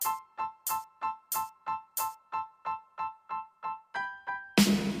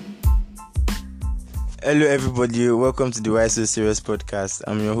Hello, everybody. Welcome to the Why So Serious podcast.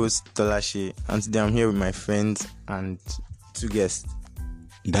 I'm your host, Tolashi, and today I'm here with my friends and two guests.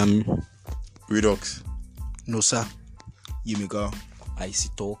 Dami. Redox. No, sir. Yimika.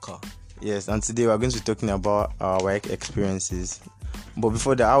 Isitoka. Yes, and today we're going to be talking about our WAEC experiences. But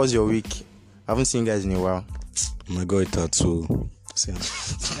before that, how was your week? I haven't seen you guys in a while. Oh my God, tattoo.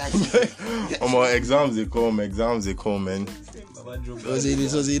 Exams they come, man. It was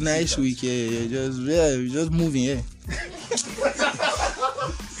a nice week, just moving, yeah.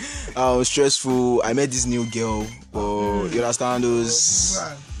 I was stressful. I met this new girl, but you understand those.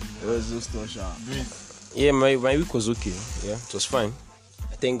 It was just stuff. Yeah, my week was okay. Yeah, it was fine.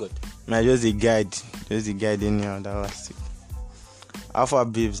 Thank God. Man, just a guide in here that last week. How far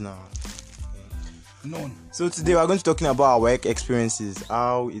babes now? None. So today we're going to be talking about our WAEC experiences,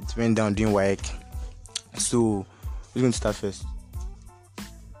 how it went down during WAEC. So who's going to start first?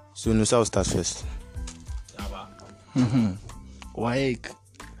 So Nusa will start first. WAEC.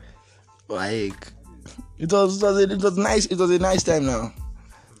 It was nice. It was a nice time now.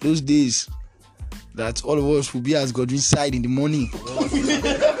 Those days that all of us will be as God inside in the morning.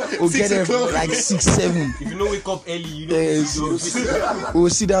 We'll get there like 6, 7. If you don't wake up early, you Yes. We'll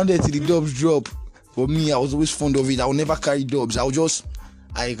sit down there till the dubs drop. For me, I was always fond of it. I will never carry dubs. I'll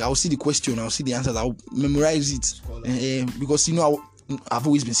see the question, I'll see the answers, I'll memorize it. Because I've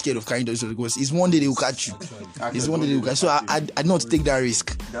always been scared of carrying dubs because it's one day they will catch you. It's one day they will catch you. So I did not take that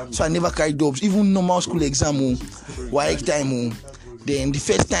risk. So I never carried dubs. Even normal school exam, WAEC time. Then the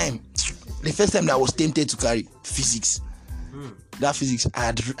first time that I was tempted to carry physics. That physics,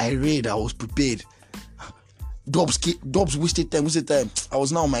 I read, I was prepared. Dubs wasted time. I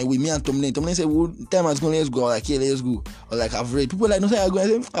was now on my way. Me and Tomlin said, well, time has gone, let's go. I was like, yeah, let's go. I was like, I've read. People like, no, say, I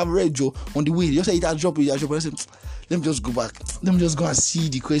said, I've read, Joe. On the way, they just say, it drop. I said, let me just go back. Let me just go and see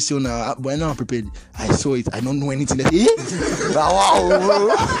the question now. But now I'm prepared. I saw it. I don't know anything. Wow,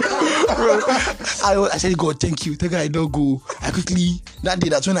 bro. I said, God, thank you. Thank you, I don't go. That day,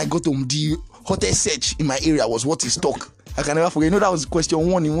 that's when I got the hottest search in my area was what is stock. I can never forget. You know, that was question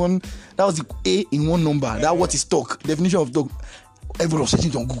 1 in one. That was the A in one number. That what is stock? Definition of stock. Everyone was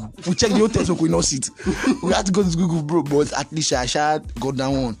searching on Google. We checked the whole textbook, we not see it. We had to go to Google, bro. But at least I got that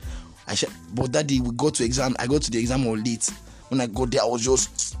one. But that day we got to exam. I got to the exam all late. When I got there,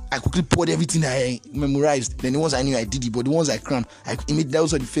 I quickly poured everything I memorized. Then the ones I knew I did it, but the ones I crammed,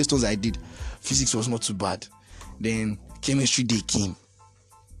 those were the first ones I did. Physics was not too bad. Then chemistry day came.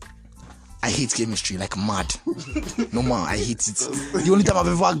 I hate chemistry like mad. No, I hate it. The only time I've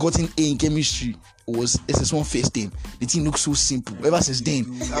ever gotten A in chemistry was SS1 first time. The thing looks so simple. Ever since then,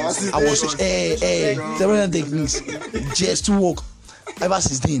 I was several techniques just to work. Ever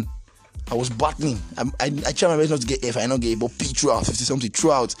since then, I was battling. I try my best not to get F. I not get A, but P throughout 50 something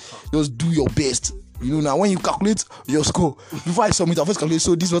throughout. Just do your best. You know, now when you calculate your score, before I submit, I first calculate,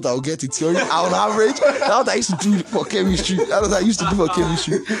 so this is what I'll get it. On average, that's what I used to do for chemistry. That's what I used to do for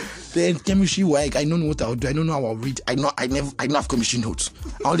chemistry. Then chemistry, like, I don't know what I'll do. I don't know how I'll read. I don't have chemistry notes.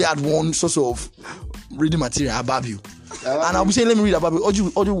 I only had one source of reading material, Ababu. And I'll be saying, let me read Ababu.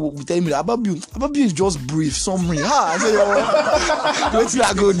 Audio will be telling me that Ababu is just brief, summary. I say, what's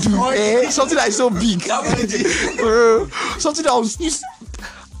I go do? Something that is so big. Something that was...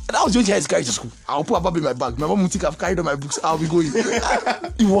 That was the only thing I carried to school. I'll put a Ababu in my bag. My mom will think I've carried on my books. I'll be going.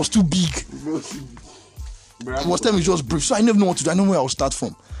 It was too big. It was telling me just brief. So I never know what to do. I don't know where I'll start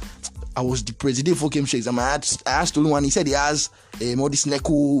from. I was depressed. The day before chemistry exam, I asked Tolu, he said he has all these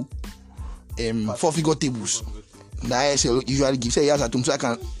NECO 4-figure tables that I usually give. He said he has at home, so I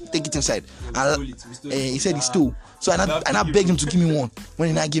can take it inside. And he said he stole. So I begged him to give me one. When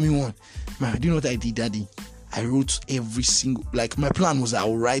he not gave me one, man, do you know what I did, Daddy? I wrote every single, like, my plan was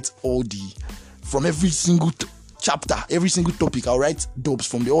I'll write from every single chapter, every single topic, I'll write dubs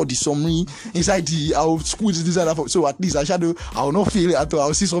from all the summary inside I'll squeeze this and that. So at least I'll not fail at all.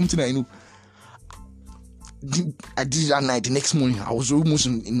 I'll see something I know. I did it that night. The next morning, I was almost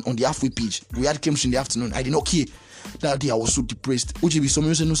on the halfway page. We had chemistry in the afternoon. I did not care. That day, I was so depressed. OJB,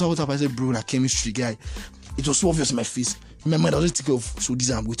 someone said, no, sir, what happened? I said, bro, that chemistry guy. It was so obvious in my face. In my mind, I was just thinking of, so this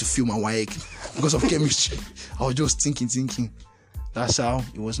I'm going to fail my WAEC because of chemistry. I was just thinking. That's how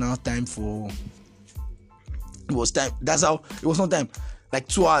it was now time for... It was time. That's how it was not time. Like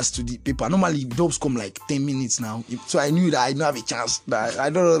 2 hours to the paper. Normally, dubs come like 10 minutes now. So I knew that I don't have a chance. That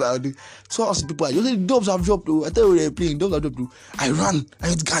I don't know what I'll do. 2 hours to the paper. I just said, dubs have dropped. I thought we were playing. Dubs have dropped. I ran. I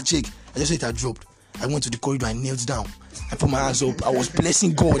went to go check. I just said it had dropped. I went to the corridor. I knelt down. I put my hands up. I was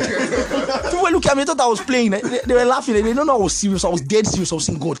blessing God. People were looking at me. They thought I was playing. They were laughing. They don't know I was serious. I was dead serious. I was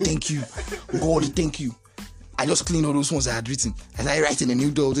saying, God, thank you. God, thank you. I just cleaned all those ones I had written. I started writing the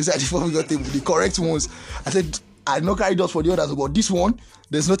new dubs inside the form got table, the correct ones. I said, I not carry dubs for the others, but this one,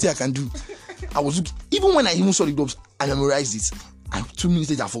 there's nothing I can do. I was even when I even saw the dubs, I memorized it. And 2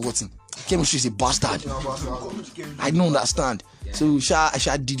 minutes later, I've forgotten. Chemistry is a bastard. I don't understand. So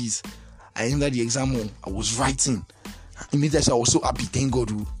I did this. I ended the exam on. I was writing. Immediately, I was so happy. Thank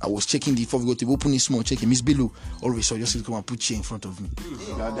God. I was checking the form got table, opening small, checking Miss Bello. Always saw just come and put chair in front of me.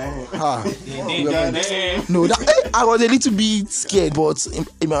 No, I was a little bit scared, but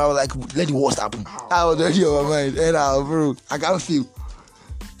I was like, let the worst happen. I was already on my mind, and bro, I can't feel.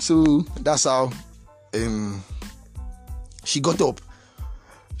 So that's how she got up.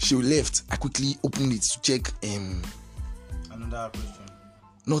 She left. I quickly opened it to check. Another question.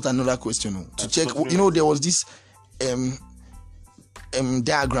 Not another question. No. To check, you know, there was this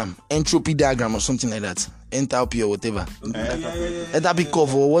diagram, entropy diagram or something like that, enthalpy or whatever. Enthalpy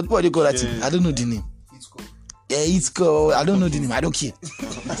curve or what do you call that thing? I don't know the name. It's called. I don't know the name. I don't care.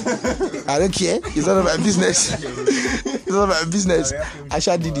 I don't care. It's none of my business. It's none of my business. I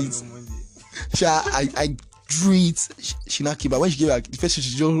did it. I drew it. She not keep. But when she gave her the first,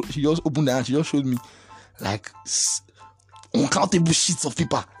 she just opened her hand. She just showed me like uncountable sheets of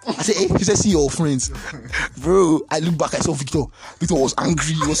paper. I said, hey, she said, see your friends. Bro, I look back, I saw Victor. Victor was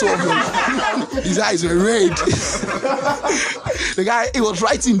angry. He was so angry. His eyes were red. The guy, he was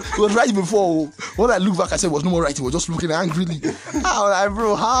writing before. When I look back, I said, was no more writing. He was just looking angrily. I was like,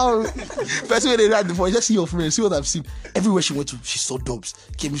 bro, how? First way they write before, just see your friends, see what I've seen. Everywhere she went to, she saw dubs,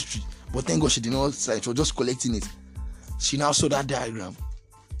 chemistry. But thank God she did not say, she was just collecting it. She now saw that diagram.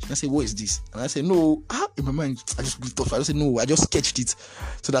 I said, what is this? And I said, no. In my mind, I just thought. I said, no, I just sketched it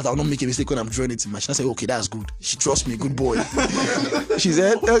so that I'll not make a mistake when I'm drawing it in my machine. I said, okay, that's good. She trusts me, good boy. She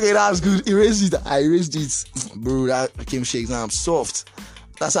said, okay, that's good. Erase it. I erased it. Bro, that chemistry exam soft.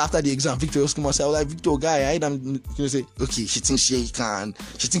 That's after the exam. Victor just came and said, I was like, Victor, guy, you say, okay, she thinks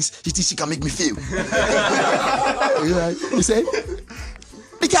she can make me fail. He said,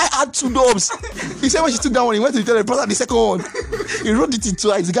 the guy had 2 dubs. He said when she took that one, he went to tell the brother the second one. He wrote it in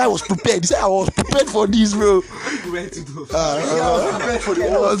twice. The guy was prepared. He said, I was prepared for this, bro. It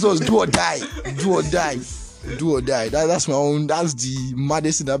was do or die. Do or die. Do or die. That's my own. That's the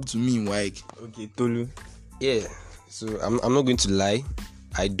maddest thing that happened to me in WAEC. Okay, Tolu. Yeah. So I'm not going to lie.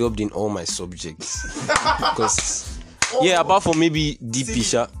 I dubbed in all my subjects. Because apart from maybe DP,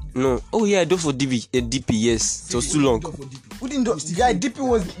 Sha. No. Oh yeah, I dubbed for DP, yes. It was too long. Who didn't do? Yeah, DP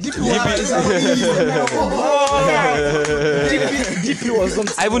was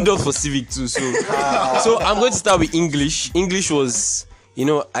something. I even dubbed for civic too, so I'm going to start with English. English was,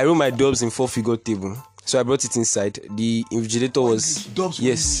 I wrote my dubs in 4-figure table. So I brought it inside. The invigilator was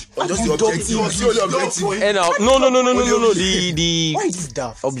yes. Just the objective. And now, no. The Why is this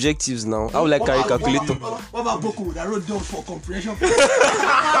daft? objectives now. I would like carry calculator. What about Boku that wrote dubs for comprehension?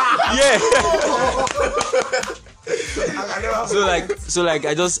 Yeah. So like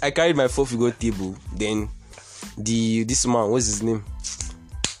I carried my 4-figure table. Then this man, what's his name?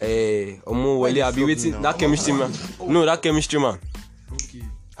 I'll be waiting. That chemistry man. No, that chemistry man. Okay.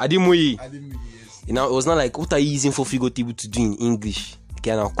 Adimoyi. It was not like, what are you using 4-figure table to do in English? The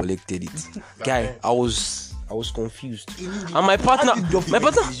guy now collected it. Guy, I was confused. And my partner,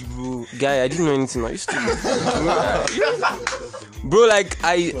 guy, I didn't know anything. I used to, bro. Like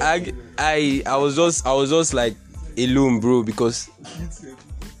I was just like alone, bro, because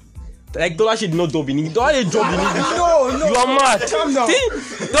like Dolashi did not dub in English. Dolashi dub in English. No. You are mad.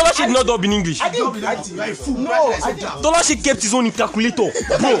 Dolashi did not dub in English. Dolashi kept his own in calculator.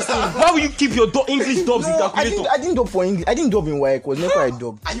 Bro, why will you keep your English dubs in calculator? I didn't dub for English. I didn't dub in WAEC. Was never I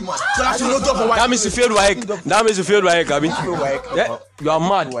dubbed. That means you failed WAEC. Abi. Yeah, you are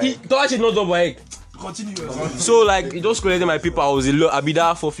mad. Dolashi did not dub WAEC. Continue. So like, he just collected my paper. I was alone. I be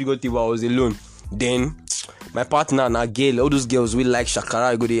that 4-figure table. I was alone. Then my partner and a girl, all those girls will like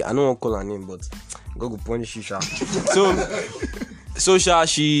Shakara. I don't want to call her name, but God go punish you, Sha. So Sha,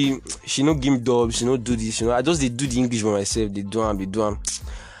 she no give me dubs, she no do this, I just do the English by myself. They do them.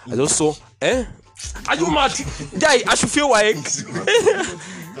 I just saw, are you mad? Guy, I should feel WAEC.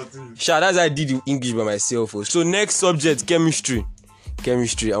 Sha, that's how I did the English by myself. So next subject, chemistry.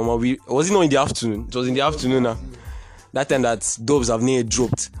 Was it not in the afternoon? It was in the afternoon now. That time that dubs have nearly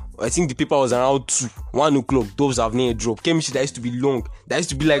dropped. I think the paper was around 1 o'clock. Dubs have nearly dropped. Chemistry that used to be long. That used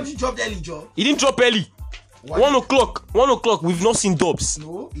to be like. He dropped early, Joe. He didn't drop early. Why? 1 o'clock. 1 o'clock. We've not seen dubs.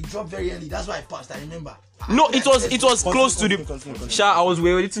 No, he dropped very early. That's why I passed. I remember. No, it was close to the. Sha, I was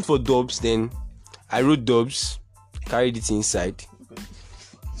waiting for dubs. Then I wrote dubs, carried it inside.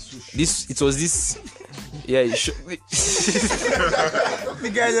 It was this Yeah, the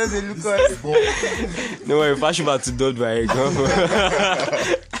guy just look at. No worry, fashion about to dot by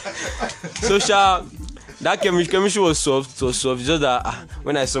So that chemistry was soft. So soft. Just that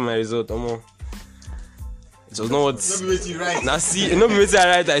when I saw my result, it was not what. Now see, not be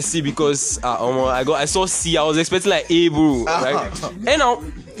right. I see because I saw C. I was expecting like A, bro. Right? And now.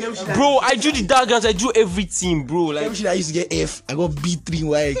 Bro, I drew the diagrams, I drew everything, bro. Like chemistry I used to get F, I got B3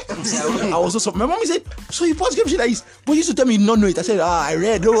 WAEC. I was so my mommy said, so you passed chemistry like this, but you used to tell me you don't know it. I said, I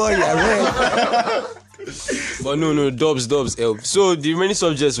read, don't worry, I read. But no, dubs help. So the remaining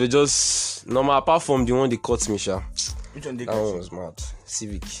subjects were just normal, apart from the one they cut me, sha. Which one they That one was mad.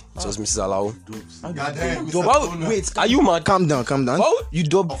 Civic. It was Mrs. Alao. Wait, Are you mad? calm down. What? You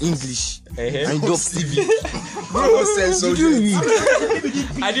dub English and you dub civic. Did you read?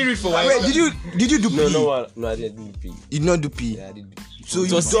 I didn't read for Wait, one. did you do P? No, I didn't do P. You did not do P. Yeah, I did. So It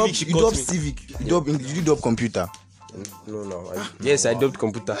you was dub civic, she you cut dub me. civic. You dub English. Did you dub computer? No. Yes, I dubbed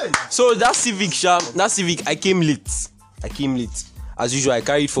computer. So that civic, I came late. As usual, I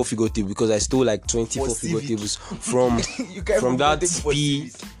carried 4 figure table because I stole like 24 figure civic? tables from that for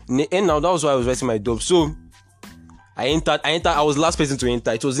P. And now that was why I was writing my dub. So I entered. I was the last person to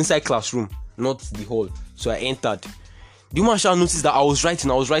enter. It was inside classroom, not the hall. So I entered. The woman shall notice that I was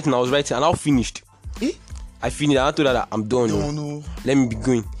writing, and I finished. I finished. And I told her that I'm done. No. Let me be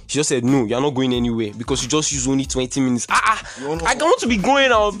going. She just said, no, you're not going anywhere because you just use only 20 minutes. I want to be going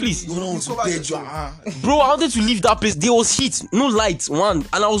now, please. You don't want to beg you. Bro, I wanted to leave that place. There was heat, no light, one.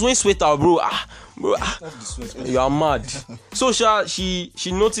 And I was wearing sweater, bro. You are mad. So she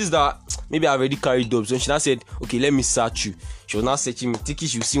noticed that maybe I already carried dubs. So she now said, okay, let me search you. She was now searching me, thinking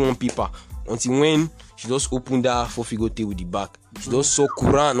she would see one paper. Until when she just opened that 4-figure tape with the back. She just saw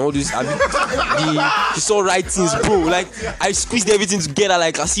Quran, all this. She saw writings, bro. Like I squeezed everything together,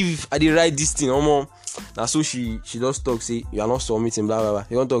 like as if I did write this thing. Now so she just talk, say you are not submitting, blah blah blah.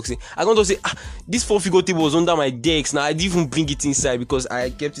 You want to talk, say I want to say this 4-figure tape was under my desk. Now I didn't even bring it inside because I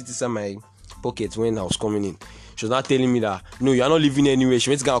kept it inside my pocket when I was coming in. She was not telling me that no, you are not leaving anywhere. She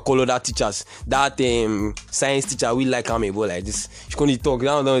went to go and call other teachers. That science teacher we like him boy like this. She couldn't talk.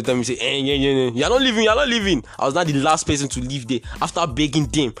 Now tell me say, yeah. You are not leaving. I was not the last person to leave there. After begging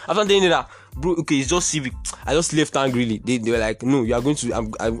them, after telling that, bro, okay, it's just civic. I just left angrily. They were like, no, you are going to.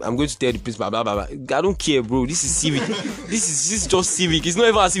 I'm going to tell the principal. Blah blah blah. I don't care, bro. This is civic. this is just civic. It's not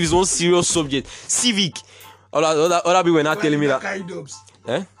even as if it's one serious subject. Civic. Other people were not telling me that.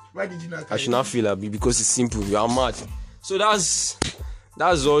 Eh? Why did you not? I should not feel happy because it's simple. You are mad. So that's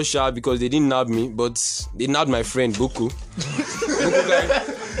all sharp because they didn't nab me, but they nabbed my friend Boku.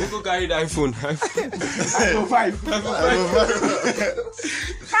 Boku carried the iPhone. iPhone 5.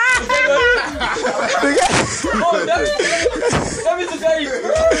 Oh, that means to carry.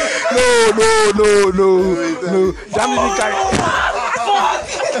 No.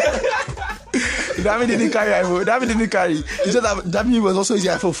 That didn't carry iPhone. That didn't carry. It's just that was also his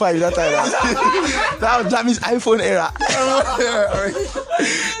iPhone 5 that time. That means iPhone era.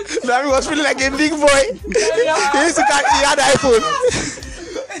 That was feeling like a big boy. He used to carry. He had iPhone.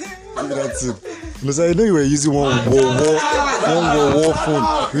 That's it. No, sir, I know you were using one war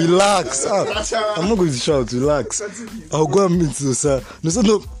phone. Relax. I'm not going to shout. Relax. I'll go and meet you, sir. No, sir,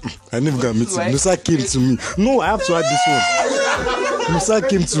 no. I never got to meet him. No, sir came to me. No, I have to add this one. No, sir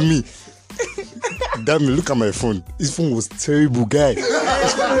came to me. Damn me, look at my phone. His phone was terrible, guy.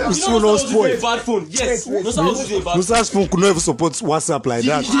 His phone was spoiled. Bad phone. Yes. No such phone could not even support WhatsApp like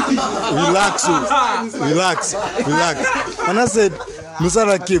that. Relax. And I said,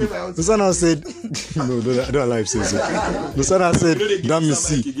 Nusana came. Nusana said, no, I don't like saying so. Nusana said, damn me,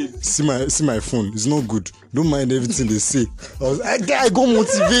 see my phone. It's not good. Don't mind everything they say. I got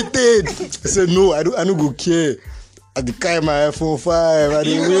motivated. I said, no, I don't go care. I carry my iPhone 5. I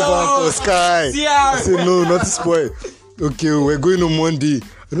didn't wave out for sky. I said, no, not to spoil. Okay, we're going on Monday.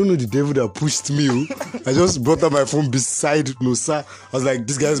 I don't know the devil that pushed me. I just brought up my phone beside Nusa. I was like,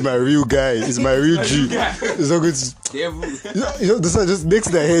 this guy's my real guy. He's my real G. He's not going to. Nusa just makes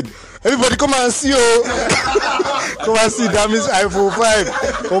their head. Everybody come and see, come and see that means iPhone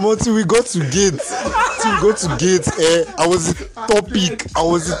 5. Until we got to gate. I was the topic.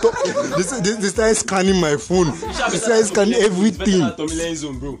 They started scanning my phone. They started scanning everything.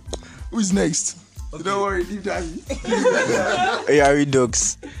 Who is next? Okay. Don't worry, leave that. Yeah,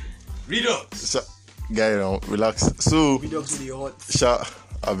 Redux. So, guy, now relax. So, Redux really hot.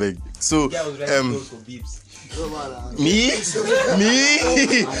 I beg. So, me,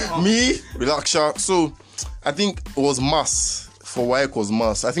 relax, Sha. So, I think it was mass. For WAEC was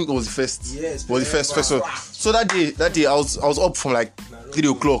mass. I think it was the first. Yes. Was the first. So that day, I was up from like 3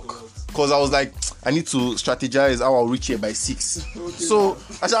 o'clock. because I was like, I need to strategize how I'll reach here by 6. So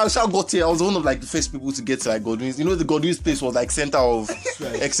I shall got here. I was one of like the first people to get to like Godwin's. You know, the Godwin's place was like center of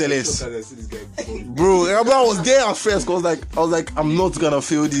excellence. Bro, I was there at first. I was like, I'm not gonna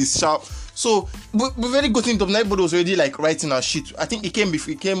fail this. So we already got into the everybody was already like writing our shit. I think it came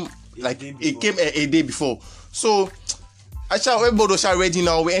a day before. So everybody was ready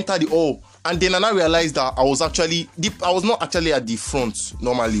now. We entered the hall, and then I realized that I was not actually at the front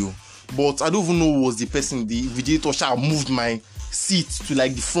normally, but I don't even know who was the person. The vigilator moved my seat to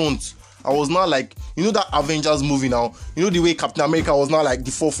like the front. I was not like, you know that Avengers movie now. You know the way Captain America was not like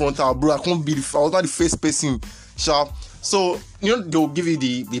the forefront. Bro, I was not the first person. So you know they'll give you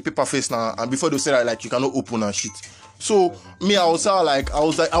the paper face now, and before they say that like you cannot open and shit. So me, I was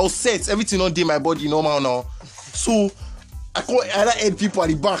set. Everything on day my body normal now. So I heard people at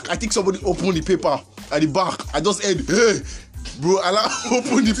the back. I think somebody opened the paper at the back. I just heard, hey, bro, I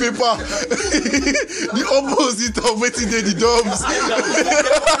opened the paper. The opposite of waiting there, the dogs.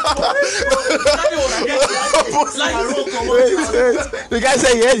 Wait. The guy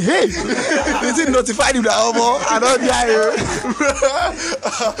said, hey. They didn't notify him that I don't die.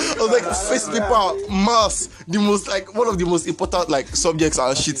 I was like, first paper, maths, one of the most important like subjects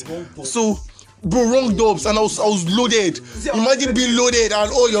and shit. So, bro, wrong dubs, and I was loaded. Imagine being loaded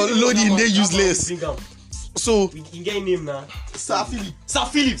and all your loading they useless. So you get name now. Sir Philip.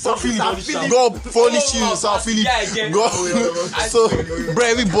 God polish you, Sir Philip. So, bro,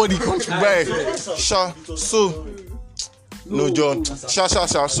 everybody come to bro. So no John. So I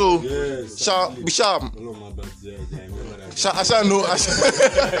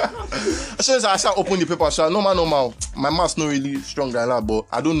shall open the paper. Normal. My math's not really strong like that, but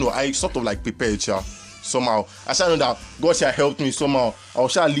I don't know. I sort of like prepared, somehow. I shall know that God shall help me somehow. I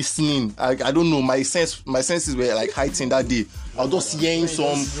was listening. I don't know. My senses were like heightened that day. I was just hearing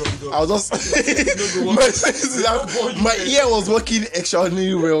my ear was working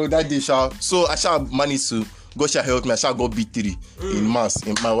extraordinarily well that day, So I shall manage to. God shall help me. I shall go B3 in maths.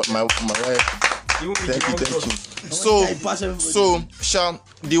 In my wife. Thank you. So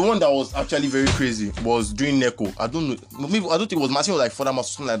the one that was actually very crazy was during NECO. I don't think it was matching like further maths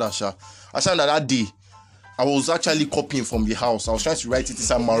or something like that. I found that day I was actually copying from the house. I was trying to write it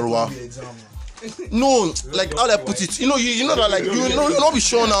inside Marua. No, like how I put it. You know that like you not be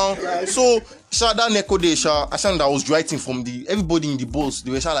sure now. So that NECO day, I found that I was writing from everybody in the bus. They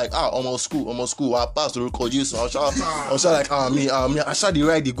were like, almost school. I passed the record you. So I was like, me. I shall the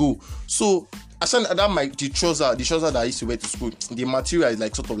right they go. So I found that the trouser that I used to wear to school, the material is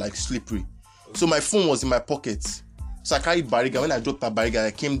like sort of like slippery. So my phone was in my pocket. So I carried Bariga. When I dropped my Bariga,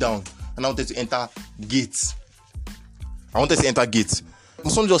 I came down and I wanted to enter gate.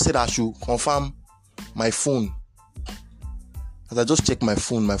 Someone just said I should confirm my phone. As I just checked my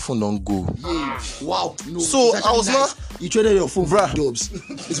phone don't go. Yeah. Wow. No, so I was not. You traded your phone for dubs.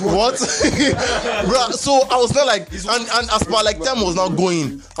 What? Bruh, so I was not like, and as per like time was not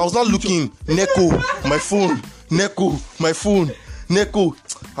going, I was not looking. NECO, my phone. NECO.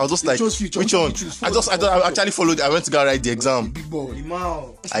 I was just like, which one? I actually followed. I went to go write the exam. Big boy.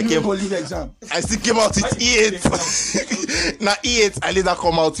 I still came out with E8. Now E8, I later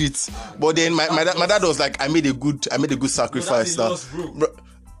come out with. But then my dad was like, I made a good sacrifice.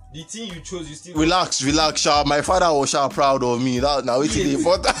 The thing you chose, you still relax, Sha. My father was proud of me. That now it's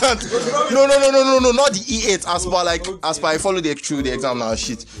important. No, not the E8. As per I followed through the exam now.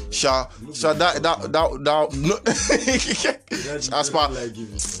 Shit, Sha. That no. As per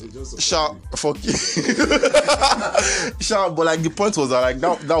Sha, fuck Sha. But like the point was that like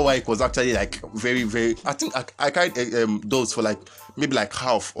that WAEC was actually like very, very. I think I carried those for like maybe like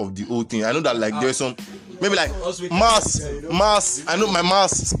half of the whole thing. I know that like there's some maybe like maths. I know my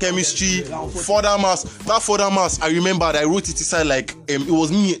maths, chemistry, further maths. That further maths, I remember that I wrote it inside like it was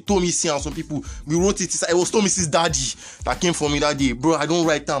me, Tommy C and some people. We wrote it inside. It was Tommy C's daddy that came for me that day. Bro, I don't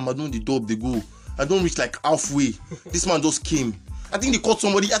write time. I don't the dub they go. I don't reach like halfway. This man just came. I think they caught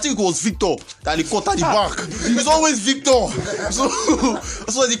somebody. I think it was Victor that they caught at the back. It's always Victor.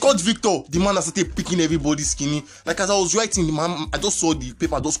 So they caught Victor. The man that started picking everybody skinny. Like as I was writing, the man, I just saw the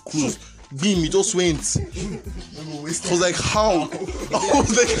paper just closed. Beam, he just went. I was like, how? I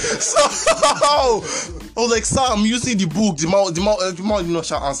was like, sir, I'm using the book. The man did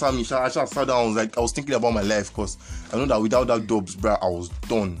not answer me. I sat down. I was thinking about my life because I know that without that dubs, bro, I was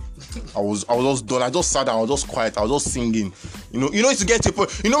done. I was just done. I just sat down. I was just quiet. I was just singing. You know, to get to a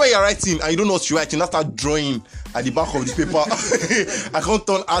point. You know when you're writing and you don't know what you're writing, you start drawing at the back of the paper. I can't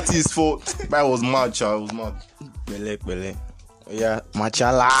turn artist for. But I was mad, child. I was mad. Bele. Yeah,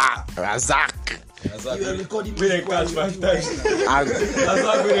 Machala, Razak.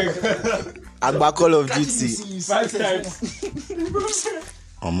 Agba Call of Duty. 5 times.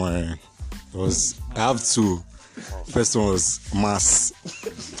 I have two. First one was mass.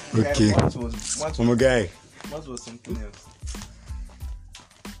 Okay. Guy. What was something else?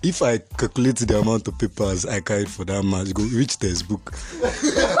 If I calculate the amount of papers I carried for that match, go which textbook,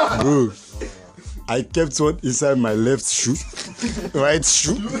 bro. I kept one inside my left shoe, right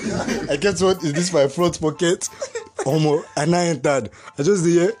shoe. I kept one in this my front pocket. And I entered. I just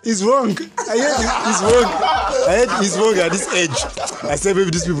hear it's wrong. I heard it's wrong. I heard it's wrong at this age. I said maybe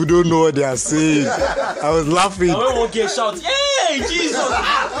these people don't know what they are saying. I was laughing. I won't get shout. Yay, Jesus!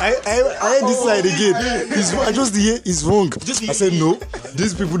 I heard this side again. I just hear it's wrong. I said no.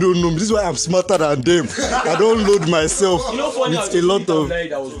 These people don't know me. This is why I'm smarter than them. I don't load myself with a lot of.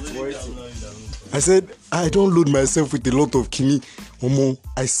 I said I don't load myself with a lot of kimi.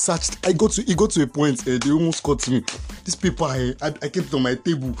 I searched. It got to a point. They almost caught me. This paper, I kept it on my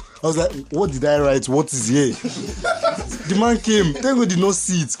table. I was like, what did I write? What is here? The man came. Thank God he did not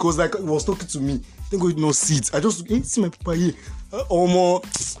see it, because like he was talking to me. Thank God he did not see it. I just see my paper here.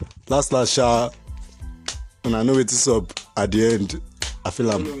 Last and I know it is up at the end. I feel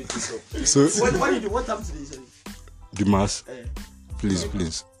I'm. So What did you do? What happened to this? the mass.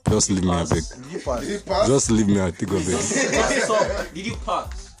 Please. Just leave me a bit. Just leave me, I think of it. Did you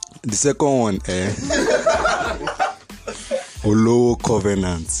pass? The second one, Olowo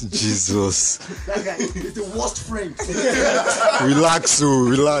Covenant. Jesus. That guy is the worst friend. Relax.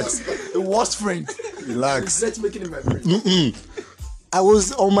 The worst friend. Relax. Let's make it in my friend. I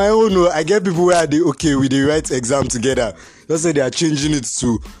was on my own. I get people where we they write exam together. Just say they are changing it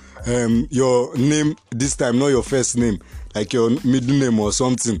to your name this time, not your first name. Like your middle name or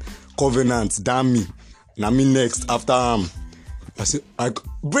something. Covenant, damn me. Now me next after I said,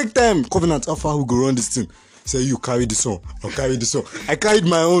 break time. Covenant, how far we go run this thing? He said, you carry this one. I'll carry this one. I carried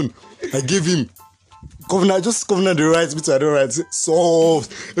my own. I gave him. Covenant the right bit I don't write.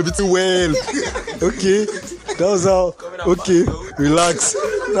 Soft. Everything well. Okay. That was how. Okay. Relax.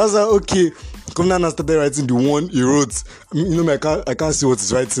 That was how. Okay. Covenant started writing the one he wrote. I can't see what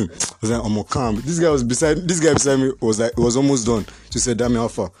he's writing. I was like, I'm more calm. This guy beside me was almost done. She said, damn me, how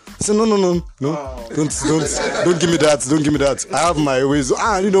far? I said, no. Don't give me that. I have my ways.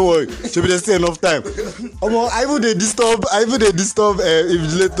 You know what? Should be there still enough time. I even they disturb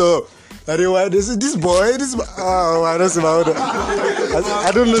invigilator. They say this boy. I don't say my other.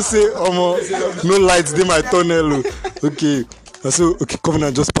 I don't know say no lights in my tunnel. Okay. I said, okay,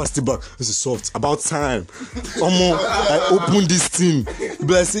 Covenant just passed it back. I said, soft. About time. I opened this thing.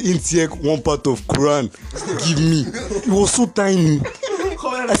 But I said, intake one part of Quran. Give me. It was so tiny.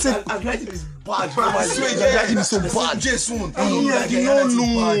 I said, I'm writing this bad. I swear, you're writing this so bad. Jason. I did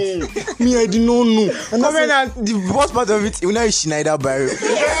not know. And Covenant, the worst part of it, you know, is Schneider Barry.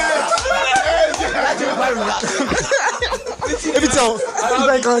 Every time, if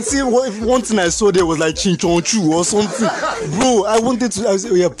I can see one thing I saw there was like Chinchonchu or something, bro. I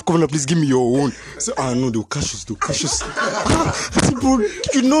said, oh yeah, Covenant, please give me your own. So no, they'll cash us. I said, bro,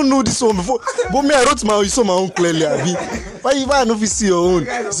 you don't know this one before. But me, I wrote you saw my own clearly. Why I know if you see your own?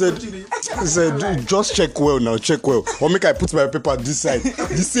 He said, just check well now, or make I put my paper this side.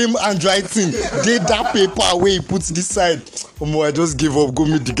 The same handwriting, get that paper where he puts this side. I just give up, go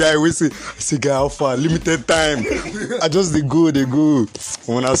meet the guy. I say, guy, how far? Limited time. I just they go.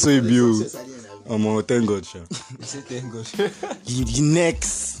 When I saw a bill, thank God, sure. Thank God. The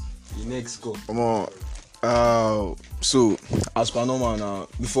next go. So as per normal now,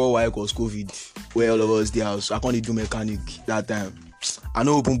 before WAEC was COVID, where all of us the house, I can't do mechanic that time. I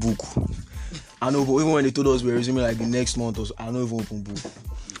know open book. Even when they told us we were resuming like the next month or so, I know even open book.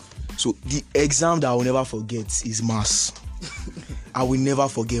 So the exam that I will never forget is maths. I will never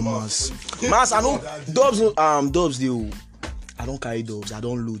forget maths. Maths, I know dubs they. I don't carry dubs, I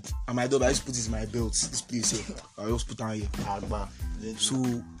don't load. And my dub, I just put it in my belt, this place here. I just put on here. So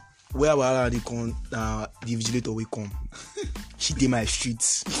where they come, the vigilator will come. She did my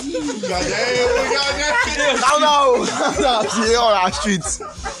streets. Calm down. She did all our streets.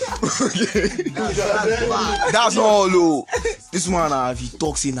 Okay. That's all low. This one, he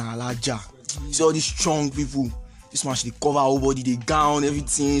talks in Alaja. See all these strong people. This man should cover our body, the gown,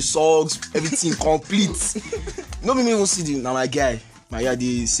 everything, socks, everything complete. No me even see my guy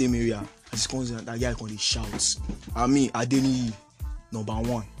the same area. I just come that guy can shout. And me, I didn't number 1.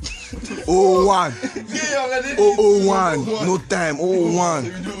 01. 001. No time. 01.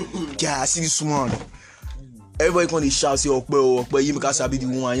 Yeah, I see this one. Everybody can shout, say, Okpe, you make us sabi the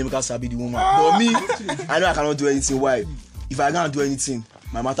woman, But me, I know I cannot do anything. Why? If I can't do anything,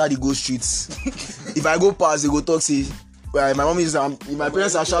 my matter dey go streets. If I go past, they go talk say, well, my mom is if my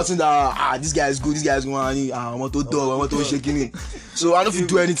parents are shouting that this guy is good, and I want to dog, I want to shaking it. So I don't feel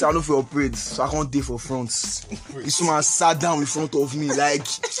do anything, I don't feel operate. So I can't dey for front. This woman sat down in front of me, like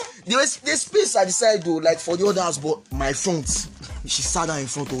there's space at the side though, like for the others, but my front. She sat down in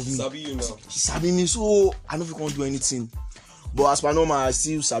front of me. Sabi you now. She sabi me, so I don't feel can't do anything. But as per normal, I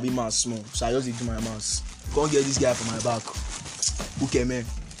still sabi maths small, so I just dey do my maths. Can't get this guy for my back. Okay, man.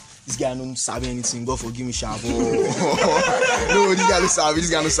 This guy don't sabi anything. God forgive me, sharp. No, this guy don't sabi.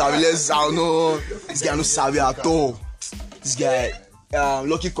 Let's no. This guy don't sabi at all. This guy,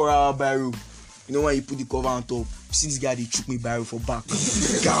 Lucky Coral Barrel. You know when you put the cover on top. You see this guy, they chook me barrel for back.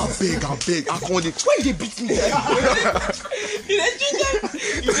 I'm big. I can't. Why they beat me?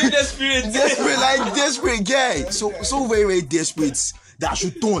 You say desperate. Desperate guy. So very, very desperate that I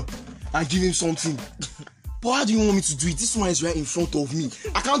should turn and give him something. But how do you want me to do it? This one is right in front of me.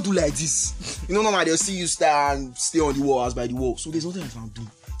 I can't do like this. You know, normally they'll see you stand, stay on the wall, as by the wall. So there's nothing I can do.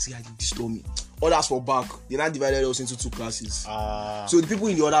 See, I did disturb me. Others for back. They now divided us into 2 classes. So the people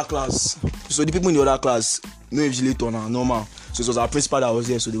in the other class, no invigilator now, normal. So it was our principal that was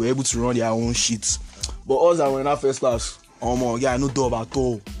there, so they were able to run their own shit. But us that were in our first class, no dub at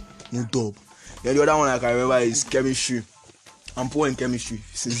all. No dub. Then the other one I can remember is chemistry. I'm poor in chemistry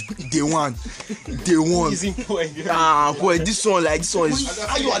since day one. He's in poor. Poor. This one is.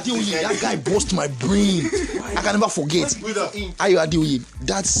 How you are doing? That guy bust my brain. I can never forget. How you are doing?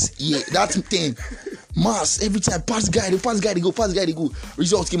 That's thing. Mass every time. Pass guy, they go.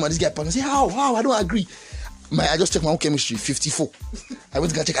 Results came out. This guy passed. I say how? I don't agree. I just checked my own chemistry, 54. I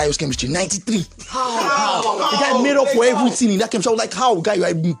went to check IO's chemistry, 93. How? The guy made up for everything in that chemistry. I was like, how? Guy, you are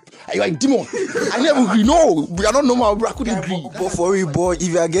a demon. I never agree. No, I don't know my bro. I couldn't agree. But for you, boy, if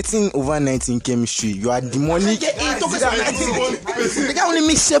you are getting over 90 in chemistry, you are demonic. The guy only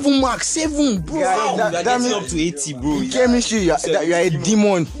made 7 marks. 7, bro. That means up to 80, bro. In chemistry, you are a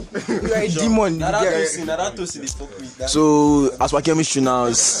demon. You are a demon. So, as for chemistry now,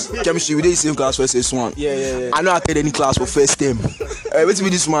 chemistry, we did the same class for SS1. Yeah. I don't attend any class for first term. Wait till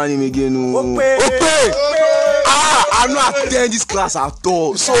this man name again. Okay. I'm not attending this class at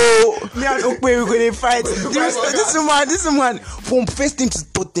all. So Me and Okpe, we're gonna fight. This woman from first team to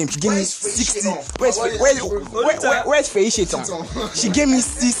third team, she gave me 60. Where's Feisheta? She gave me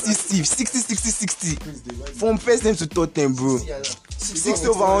 60. From first team to third team, bro. 60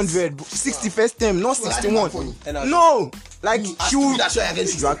 over 100. 60 first team, not 61. No. Like she would. That's why I get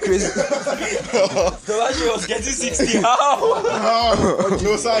 60. You are crazy. So she was getting 60. How?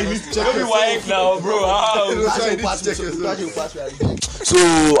 No, sir, you need to check Don't be WAEC now, bro. How? So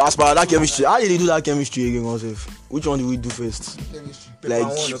as per that chemistry, how did they do that chemistry again, Joseph? Which one do we do first?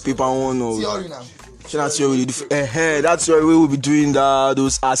 Like paper one or Theory now. that's where we do. That's where we will be doing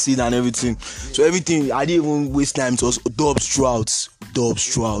those acid and everything. So everything, I didn't even waste time. It was dubs throughout.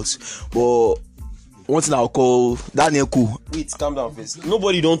 But one thing I'll call that Neko. Wait, calm down first.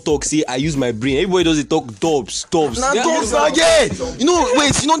 Nobody don't talk, say I use my brain. Everybody does it talk dubs. Nah, dubs again. You know,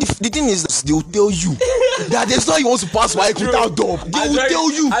 the thing is, they will tell you that there's no you want to pass by without dub. They will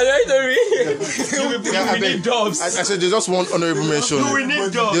tell you. We need dubs. I said there's just one honorable mention. We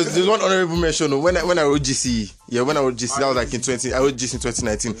need dubs. There's one honorable mention. When I wrote GCE, that was like in 20. I wrote GCE in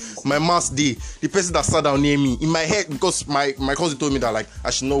 2019. My maths day, the person that sat down near me, in my head, because my cousin told me that like I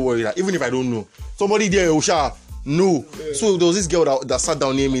should not worry that even if I don't know, somebody there Osha no. So there was this girl that sat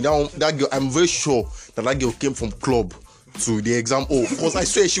down near me. That girl, I'm very sure that girl came from club to the exam. Because I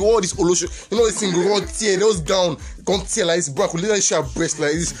swear she wore this olosho. You know this thing go tear, those down, come tear like this, bro. I could literally show her breast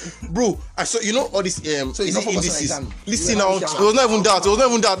like this, bro. I saw all this so it's not indices. exam. Listen now, it was not even that. That was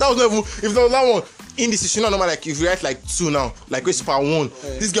not even if there was that one. Indices, you know, normal like if you write like 2 now, like race per 1.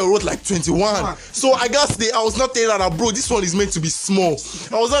 This girl wrote like 21. So I guess I was not telling her that, bro, this one is meant to be small.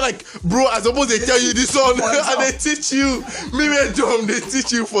 I was not like, bro, I suppose they tell you this one and they teach you. Maybe they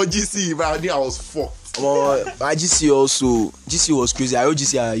teach you for GC, but I think I was fucked. Well, my GC was crazy. I wrote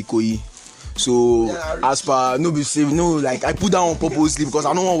GC at Ikoyi. So as per like I put that on purposely because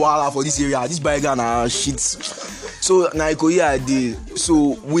I don't want wahala for this area. This bygone are shit. So now Ikoyi I did.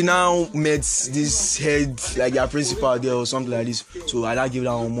 So we now met this head, like their principal there or something like this. So I now give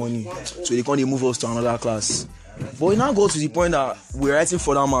them money. So they can't move us to another class. But we now go to the point that we're writing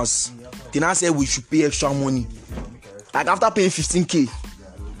for that mass. They now said we should pay extra money. Like after paying 15K.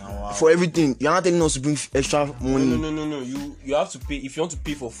 For everything, you're not telling us to bring extra money. No. You have to pay if you want to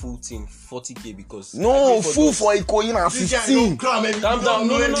pay for full thing, 40K because full for Ikoyi na 15. Calm down.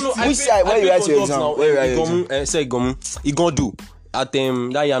 No. Which side? Where you write your exam? Say Igon do. at that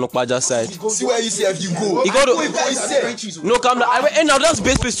Yanokpaja side. See where you see if you go. He got to no calm down. And now that's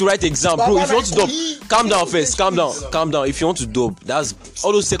best place to write exam, bro. If you want to dub, calm down first. Calm down. If you want to dub, that's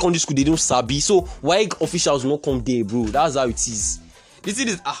all those secondary school they don't sabi. So WAEC officials will not come there, bro. That's how it is. The thing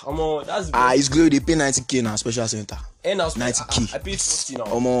is, that's it's glory. They pay 90k now, special center. And now 90k. I paid 50 now.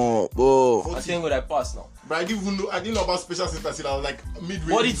 Bro. I think what I passed now. But I didn't know about special center till I was like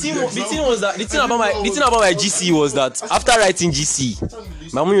midway. But the thing about my GC was that after writing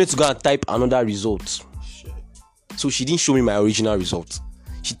GC, my mom went to go and type another result. So she didn't show me my original result.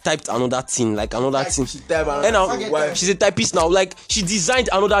 She typed another thing, and now she's a typist now. Like she designed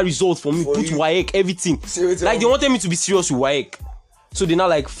another result for me, put WAEC, everything. Like they wanted me to be serious with WAEC. So they now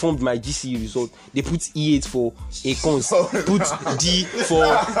like formed my GCE result. They put E8 for Econs, put D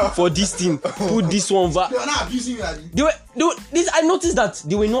for this thing, put this one. They were not abusing you. I noticed that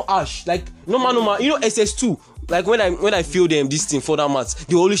they were not harsh. Like normal. You know SS2. Like when I feel them this thing for that maths,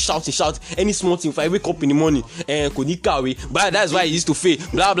 they always shout any small thing. If I wake up in the morning and but that's why I used to fail.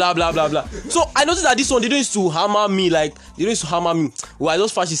 Blah blah blah blah blah. So I noticed that this one they don't used to hammer me Well, I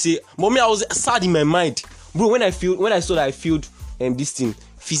just fast say, mommy, I was sad in my mind, bro. When I saw that I failed this thing,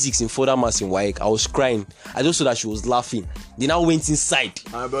 physics in further maths in WAEC, I was crying. I just saw that she was laughing. They now went inside.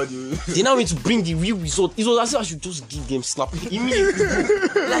 They now went to bring the real result. It was as if I should just give them slap immediately.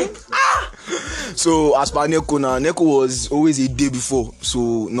 Like So as per Neko now, Neko was always a day before.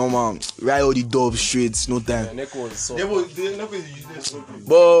 So normal, write all the dubs straight, no time. Neko was so.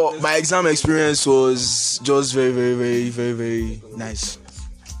 But my exam experience was just very, very, very, very, very nice.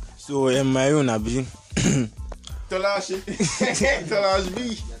 So my own abi.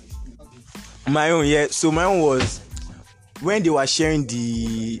 My own, yeah. So my own was when they were sharing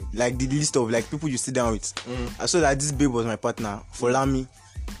the list of like people you sit down with. I saw that this babe was my partner, Folami.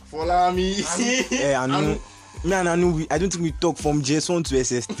 Yeah, I don't think we talk from JS1 to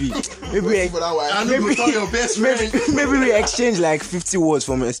SS3. Maybe we exchange like 50 words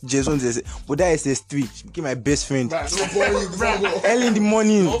from JS1 to SS3. But that SS3, she became my best friend. Early in the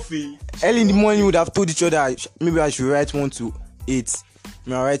morning, we would have told each other maybe I should write 1 to 8.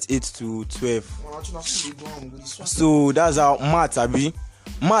 I write 8 to 12. So that's how maths, abi.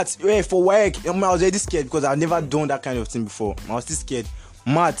 Maths, yeah, for WAEC, I was already scared because I've never done that kind of thing before. I was still scared.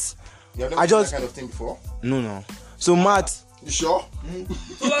 Maths. You have never done that kind of thing before? No. So maths. You sure? You've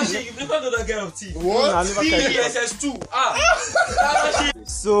never done that kind of thing. What? SS2.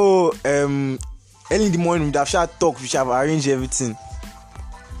 So early in the morning we have talk, we have arranged everything.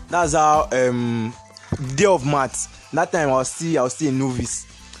 That's how day of maths. That time I was still a novice.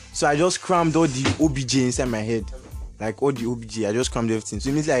 So I just crammed all the OBJ inside my head. Like all the OBJ, I just crammed everything. So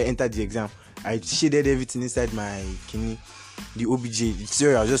immediately I entered the exam, I shaded everything inside my kidney. The OBJ, the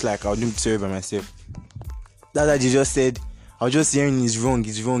theory, I was just like, I'll do the theory by myself. That's what you just said. I was just hearing he's wrong. That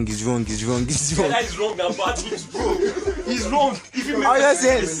is wrong and bad news, bro. He's wrong. I was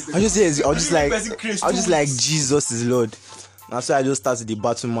just like Jesus is Lord. That's why I just started the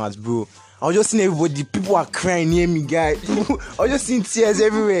battle match, bro. I was just seeing everybody, people are crying near me, guy. I was just seeing tears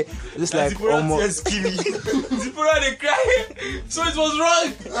everywhere. Just like almost Zipporah they cry. So it was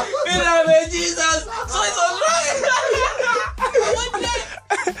wrong. Jesus. So it was wrong.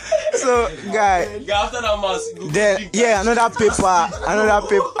 So guy, after that mass, then yeah, another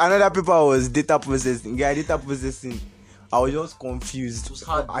paper was data processing. Guy, data processing. I was just confused. It was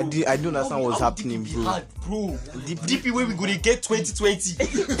hard, I don't understand what's happening, bro. Hard, bro. DP where we gonna get 2020.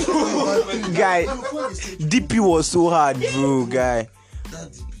 Guy, DP was so hard, bro, guy.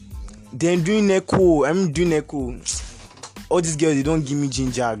 Then doing echo. All these girls, they don't give me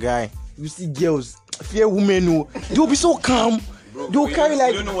ginger, guy. You see girls, fair women, no, they'll be so calm. They will carry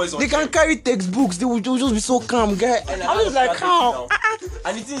they can carry textbooks. They will just be so calm, guy. I was like, how?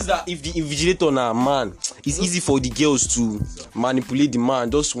 And the thing is that if the invigilator now, man, it's easy for the girls to manipulate the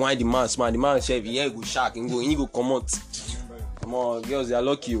man. Just wind the man, smart. The man say, yeah, go shark and go come out. Come on, girls, they are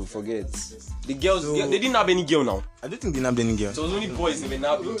lucky. You forget. The girls, they didn't have any girl now. I don't think they didn't have any girl. So it was only boys. They didn't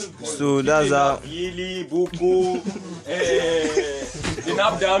have. So that's how. Yeli, Boko, they didn't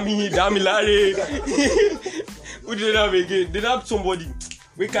have Dami Larry. Who did they have again? They have somebody.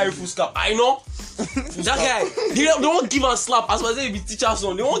 We carry full slap. I know. That guy. They won't give a slap. As much as they be teacher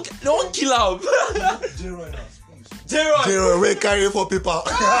son. They won't kill him. J-Roy, we carry for paper.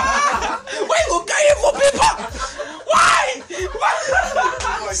 Why you go carry for paper? Why?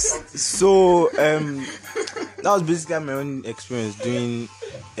 So that was basically my own experience doing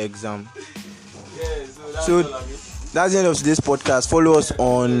exam. Yeah, so that's the end of today's podcast. Follow us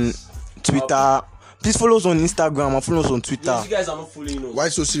on Twitter. Please follow us on Instagram and follow us on Twitter. Yes, you guys are not following us. Why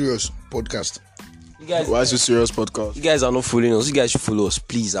So Serious podcast? You guys, Why is this serious podcast? you guys are not following us. You guys should follow us,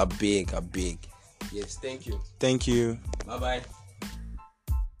 please. I beg. Yes, thank you. Thank you. Bye bye.